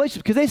able to build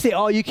relationships, because they say,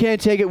 oh, you can't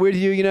take it with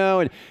you,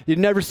 and you've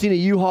never seen a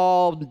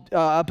U-Haul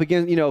up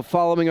against,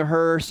 following a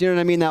hearse. You know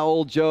what I mean? That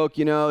old joke,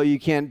 you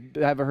can't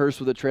have a hearse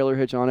with a trailer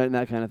hitch on it and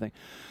that kind of thing.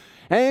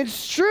 And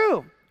it's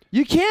true.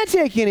 You can't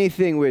take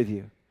anything with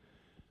you,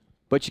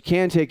 but you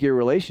can take your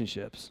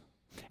relationships.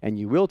 And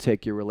you will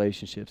take your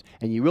relationships,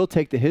 and you will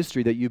take the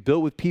history that you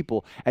built with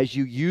people as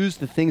you use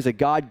the things that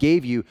God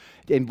gave you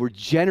and were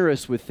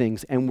generous with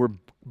things and were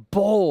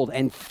bold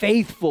and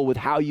faithful with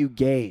how you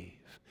gave.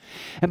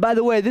 And by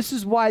the way, this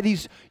is why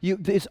this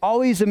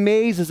always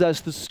amazes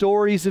us, the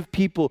stories of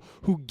people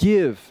who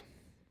give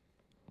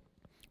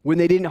when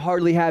they didn't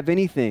hardly have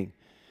anything.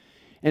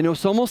 And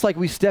it's almost like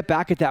we step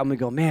back at that and we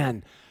go,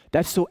 man,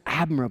 that's so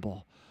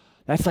admirable.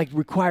 That's like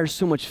requires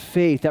so much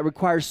faith. That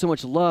requires so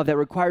much love. That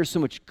requires so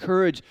much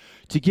courage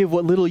to give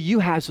what little you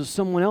have so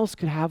someone else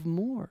could have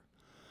more.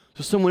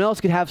 So someone else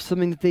could have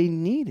something that they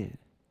needed.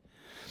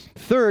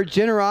 Third,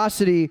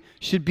 generosity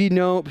should be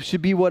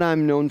what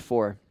I'm known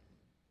for.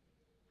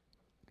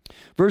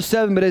 Verse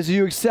 7, but as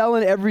you excel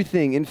in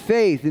everything, in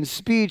faith, in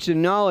speech,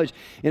 in knowledge,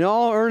 in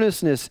all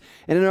earnestness,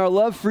 and in our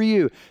love for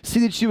you,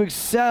 see that you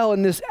excel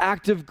in this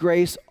act of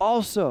grace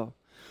also.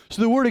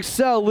 So the word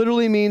excel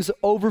literally means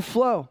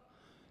overflow.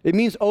 It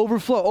means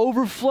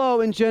overflow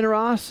in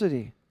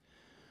generosity.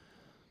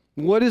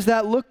 What does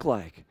that look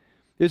like?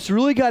 It's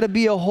really got to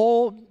be a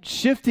whole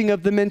shifting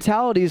of the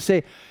mentality to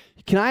say,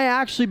 can I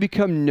actually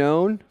become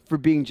known for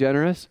being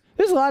generous?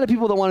 There's a lot of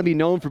people that want to be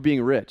known for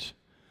being rich.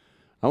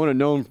 I want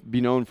to be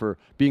known for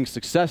being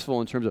successful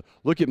in terms of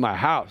look at my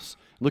house,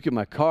 look at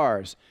my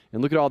cars,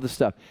 and look at all this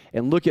stuff,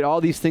 and look at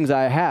all these things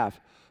I have.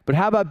 But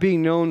how about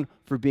being known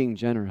for being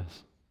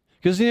generous?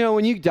 Because,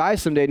 when you die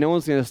someday, no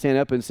one's going to stand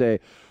up and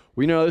say,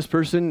 well, this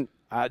person,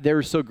 they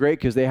were so great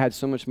because they had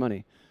so much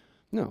money.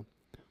 No.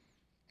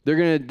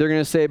 They're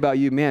gonna say about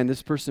you, man,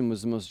 this person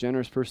was the most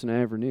generous person I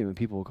ever knew. And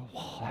people will go,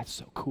 wow, that's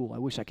so cool. I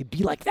wish I could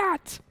be like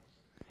that.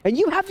 And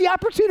you have the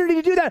opportunity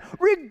to do that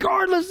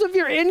regardless of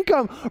your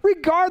income,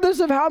 regardless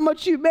of how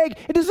much you make.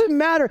 It doesn't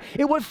matter.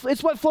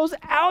 It's what flows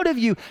out of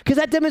you, because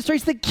that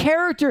demonstrates the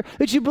character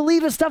that you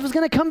believe that stuff is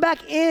going to come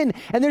back in.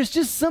 And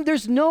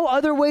there's no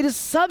other way to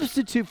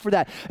substitute for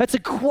that. That's a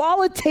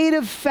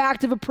qualitative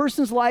fact of a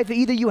person's life that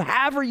either you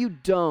have or you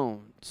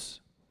don't.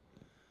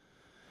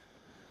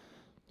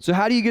 So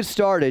how do you get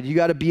started? You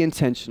got to be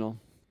intentional.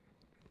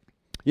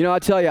 I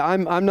tell you,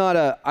 I'm not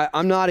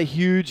a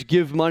huge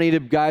give money to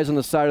guys on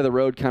the side of the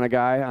road kind of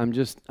guy. I'm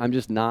just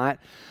not.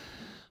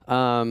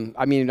 I'm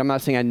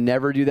not saying I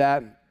never do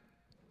that.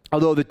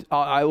 Although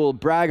I will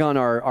brag on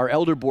our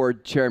elder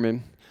board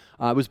chairman.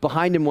 I was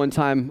behind him one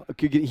time.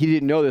 He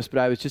didn't know this, but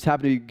I was just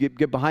happening to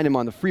get behind him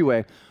on the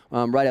freeway,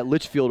 right at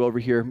Litchfield over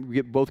here.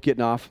 We both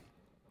getting off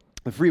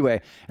the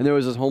freeway, and there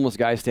was this homeless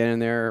guy standing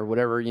there or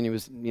whatever. He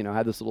was,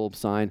 had this little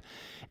sign.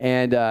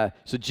 And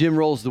so Jim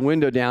rolls the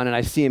window down, and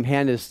I see him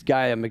hand this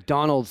guy a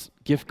McDonald's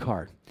gift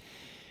card.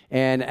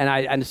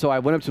 And so I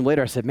went up to him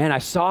later. I said, man, I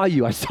saw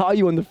you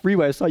on the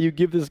freeway. I saw you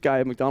give this guy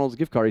a McDonald's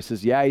gift card. He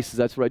says, yeah. He says,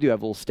 that's what I do. I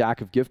have a little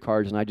stack of gift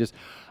cards, and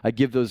I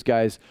give those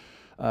guys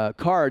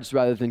cards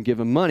rather than give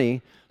them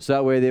money, so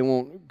that way they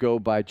won't go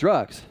buy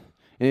drugs.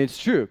 And it's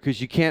true,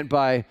 because you can't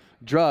buy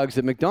drugs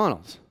at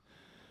McDonald's,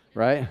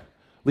 right?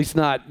 At least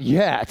not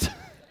yet.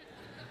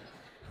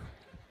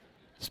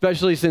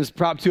 Especially since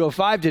Prop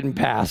 205 didn't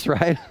pass,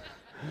 right?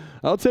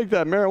 I'll take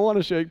that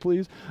marijuana shake,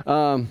 please.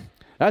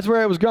 That's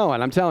where I was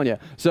going, I'm telling you.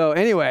 So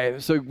anyway,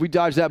 we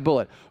dodged that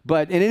bullet.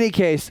 But in any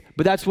case,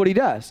 that's what he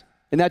does.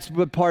 And that's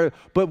what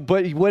but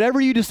whatever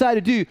you decide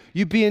to do,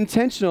 you be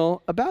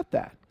intentional about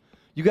that.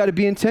 You got to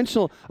be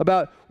intentional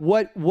about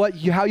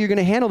how you're going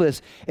to handle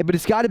this. But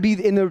it's got to be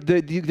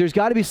there's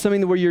got to be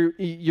something where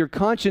your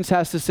conscience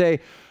has to say,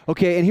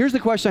 okay, and here's the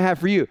question I have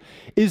for you.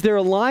 Is there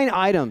a line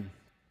item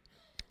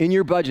in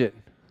your budget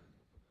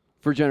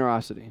for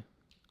generosity?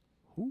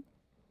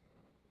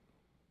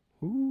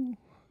 Ooh.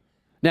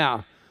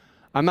 Now,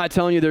 I'm not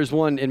telling you there's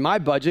one in my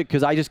budget,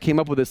 because I just came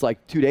up with this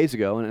like 2 days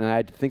ago, and I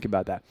had to think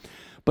about that.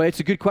 But it's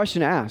a good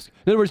question to ask.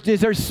 In other words, is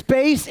there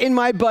space in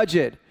my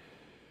budget?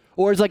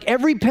 Or is like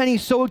every penny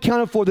so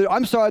accounted for that,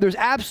 I'm sorry, there's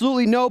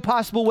absolutely no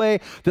possible way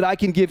that I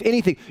can give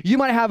anything.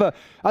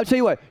 I'll tell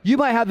you what, you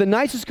might have the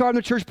nicest car in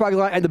the church parking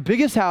lot and the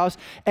biggest house,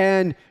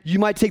 and you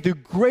might take the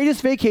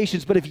greatest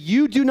vacations, but if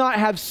you do not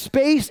have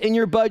space in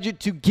your budget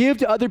to give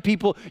to other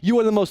people, you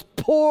are the most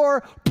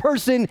poor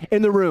person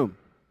in the room.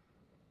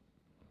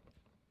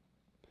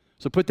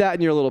 So put that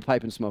in your little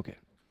pipe and smoke it.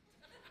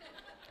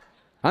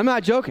 I'm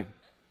not joking.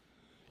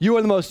 You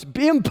are the most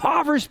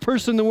impoverished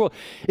person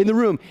in the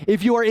room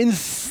if you are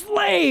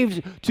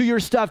enslaved to your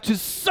stuff to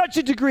such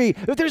a degree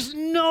that there's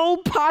no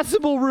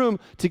possible room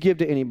to give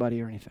to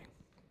anybody or anything.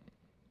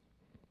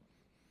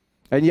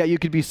 And yet you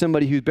could be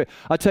somebody who's,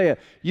 I'll tell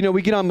you,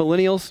 we get on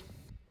millennials.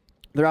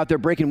 They're out there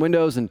breaking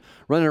windows and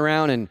running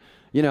around and,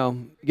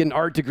 getting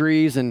art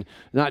degrees and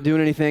not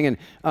doing anything.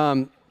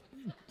 And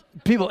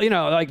people,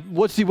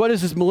 what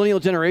is this millennial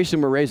generation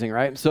we're raising,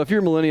 right? So if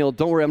you're a millennial,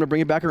 don't worry, I'm going to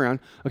bring it back around.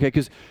 Okay,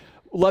 because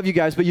love you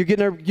guys, but you're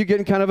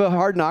getting kind of a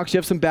hard knocks. You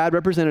have some bad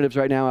representatives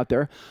right now out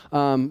there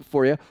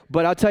for you.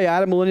 But I'll tell you, I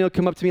had a millennial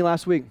come up to me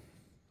last week,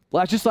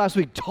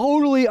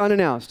 totally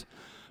unannounced.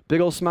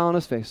 Big old smile on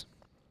his face.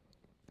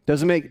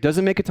 Doesn't make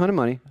a ton of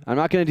money. I'm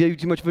not going to give you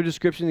too much of a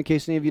description in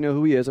case any of you know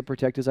who he is. I'll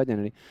protect his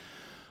identity.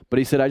 But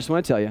he said, I just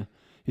want to tell you.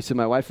 He said,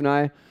 my wife and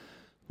I,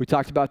 we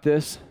talked about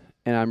this,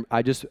 and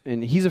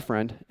and he's a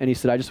friend, and he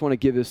said, I just want to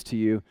give this to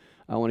you.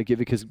 I want to give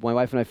it because my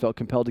wife and I felt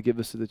compelled to give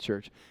this to the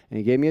church. And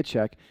he gave me a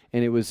check,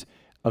 and it was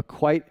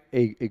quite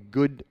a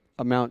good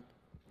amount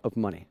of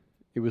money.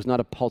 It was not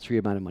a paltry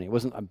amount of money. It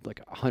wasn't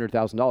like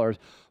 $100,000,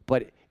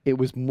 but it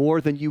was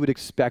more than you would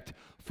expect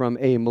from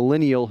a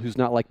millennial who's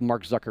not like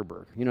Mark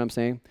Zuckerberg. You know what I'm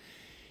saying?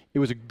 It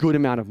was a good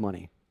amount of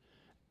money.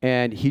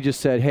 And he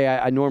just said, hey,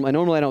 I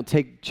normally I don't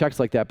take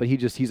checks like that, but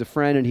he's a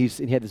friend, and he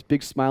had this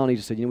big smile, and he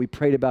just said, we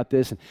prayed about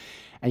this, and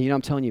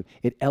I'm telling you,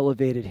 it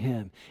elevated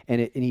him,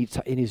 and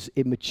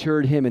it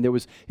matured him, and there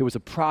was a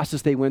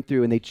process they went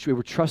through, and they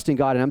were trusting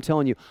God. And I'm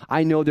telling you,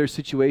 I know their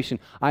situation,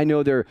 I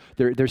know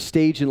their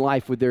stage in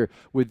life with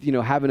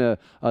having a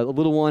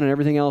little one and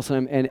everything else,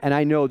 and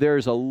I know there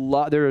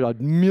are a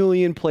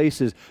million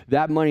places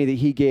that money that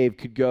he gave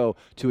could go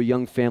to a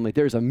young family.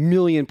 There's a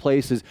million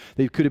places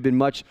that could have been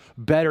much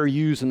better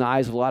used in the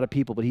eyes of a lot of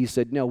people. But he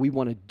said, no, we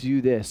want to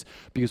do this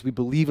because we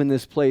believe in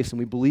this place, and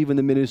we believe in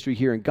the ministry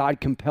here, and God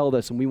compelled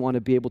us, and we want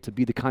to be able to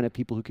be the kind of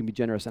people who can be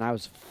generous. And I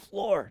was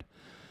floored.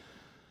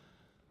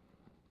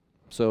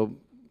 So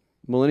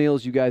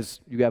millennials,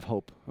 you have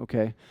hope,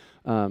 okay?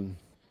 I'm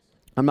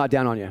not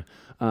down on you.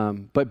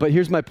 But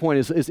here's my point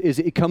is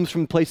it comes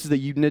from places that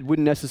you wouldn't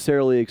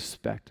necessarily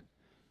expect.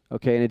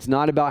 Okay, and it's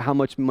not about how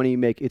much money you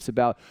make. It's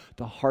about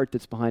the heart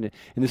that's behind it.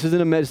 And this isn't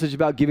a message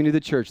about giving to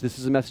the church. This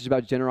is a message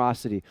about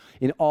generosity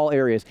in all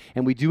areas.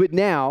 And we do it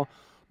now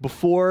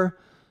before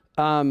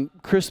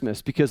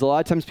Christmas, because a lot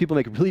of times people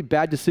make really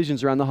bad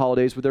decisions around the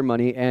holidays with their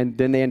money, and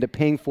then they end up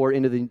paying for it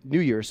into the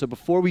new year. So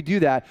before we do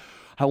that,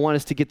 I want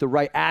us to get the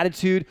right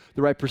attitude,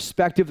 the right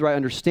perspective, the right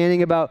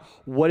understanding about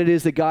what it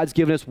is that God's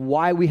given us,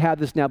 why we have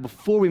this now,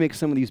 before we make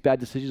some of these bad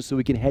decisions, so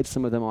we can head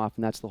some of them off,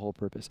 and that's the whole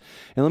purpose.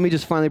 And let me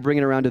just finally bring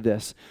it around to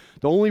this.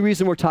 The only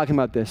reason we're talking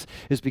about this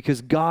is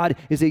because God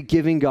is a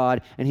giving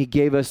God, and he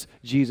gave us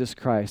Jesus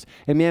Christ.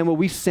 And man, what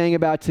we sang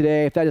about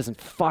today, if that doesn't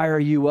fire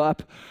you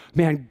up,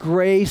 man,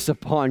 grace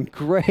upon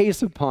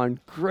grace upon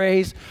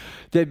grace,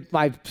 that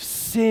my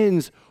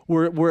sins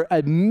were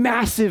a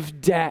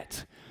massive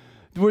debt,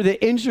 where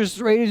the interest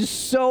rate is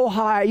so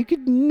high, you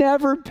could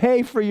never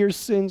pay for your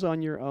sins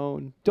on your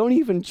own. Don't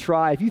even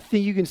try. If you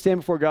think you can stand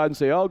before God and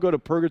say, I'll go to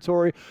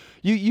purgatory,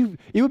 it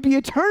would be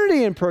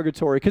eternity in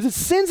purgatory, because it's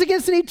sins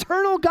against an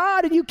eternal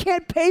God, and you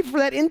can't pay for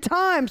that in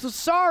time. So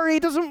sorry,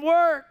 it doesn't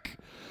work.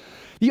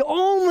 The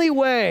only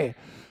way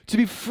to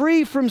be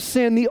free from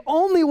sin, the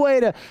only way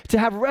to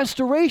have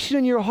restoration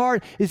in your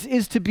heart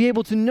is to be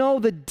able to know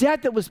the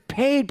debt that was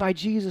paid by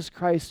Jesus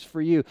Christ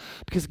for you,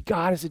 because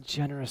God is a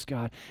generous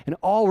God, and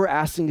all we're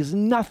asking is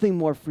nothing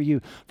more from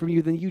you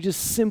than you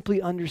just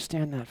simply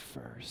understand that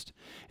first,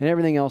 and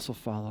everything else will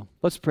follow.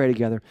 Let's pray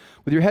together.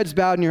 With your heads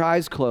bowed and your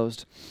eyes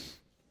closed,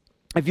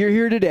 if you're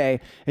here today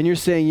and you're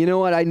saying, you know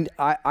what,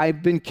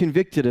 I've been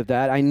convicted of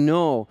that. I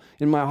know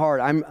in my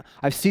heart.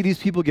 I see these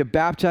people get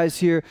baptized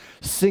here,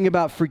 sing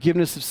about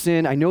forgiveness of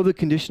sin. I know the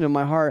condition of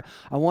my heart.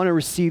 I want to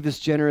receive this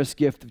generous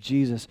gift of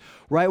Jesus.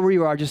 Right where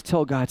you are, just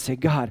tell God, say,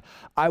 God,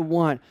 I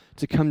want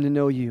to come to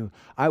know you.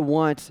 I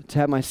want to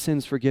have my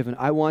sins forgiven.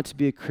 I want to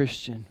be a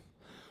Christian.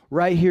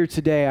 Right here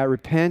today, I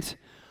repent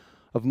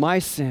of my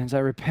sins. I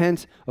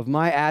repent of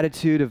my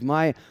attitude, of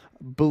my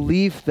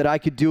belief that I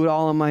could do it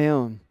all on my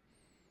own.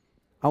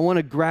 I want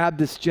to grab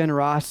this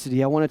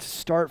generosity. I want it to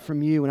start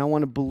from you, and I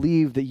want to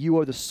believe that you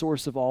are the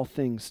source of all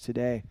things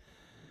today.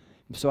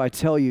 And so I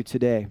tell you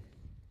today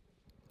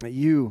that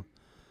you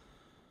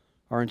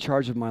are in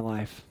charge of my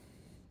life.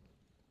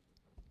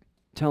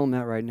 Tell him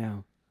that right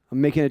now. I'm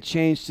making a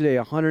change today,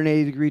 a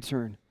 180-degree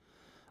turn.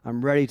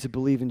 I'm ready to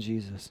believe in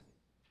Jesus.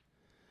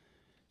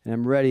 And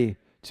I'm ready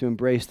to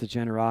embrace the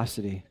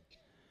generosity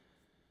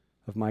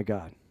of my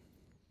God.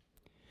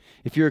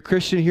 If you're a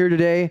Christian here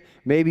today,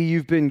 maybe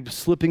you've been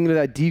slipping into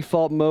that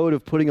default mode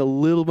of putting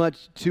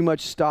too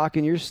much stock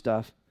in your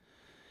stuff,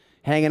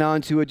 hanging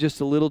on to it just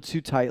a little too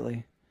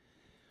tightly,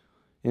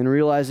 and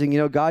realizing,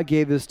 God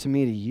gave this to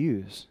me to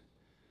use,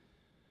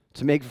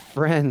 to make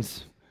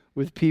friends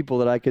with people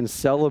that I can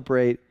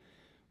celebrate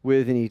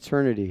with in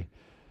eternity,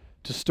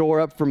 to store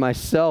up for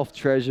myself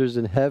treasures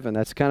in heaven.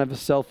 That's kind of a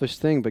selfish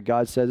thing, but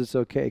God says it's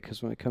okay,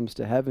 because when it comes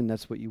to heaven,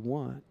 that's what you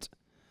want.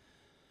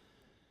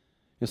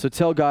 And so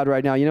tell God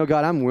right now,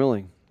 God, I'm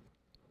willing.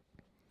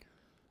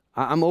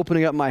 I'm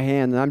opening up my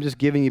hand, and I'm just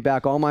giving you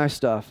back all my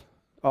stuff.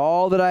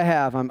 All that I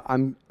have,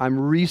 I'm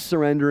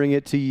resurrendering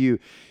it to you.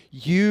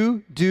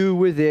 You do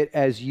with it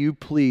as you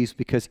please,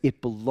 because it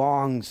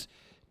belongs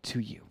to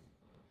you.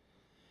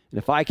 And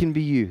if I can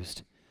be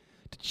used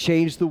to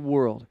change the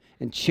world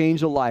and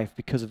change a life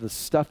because of the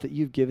stuff that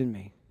you've given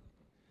me,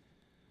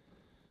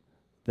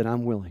 then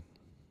I'm willing.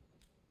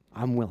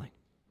 I'm willing.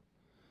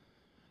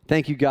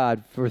 Thank you,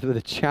 God, for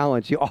the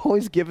challenge. You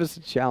always give us a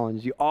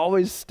challenge. You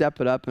always step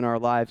it up in our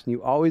lives, and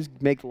you always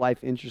make life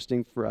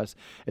interesting for us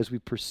as we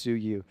pursue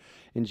you.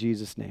 In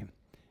Jesus' name,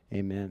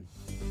 amen.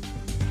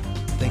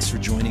 Thanks for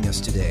joining us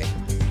today.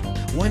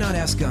 Why not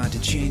ask God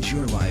to change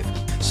your life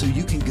so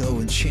you can go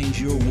and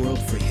change your world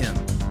for him?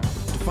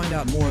 To find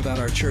out more about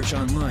our church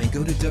online,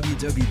 go to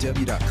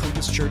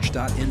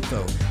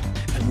www.compasschurch.info,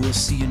 and we'll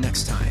see you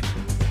next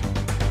time.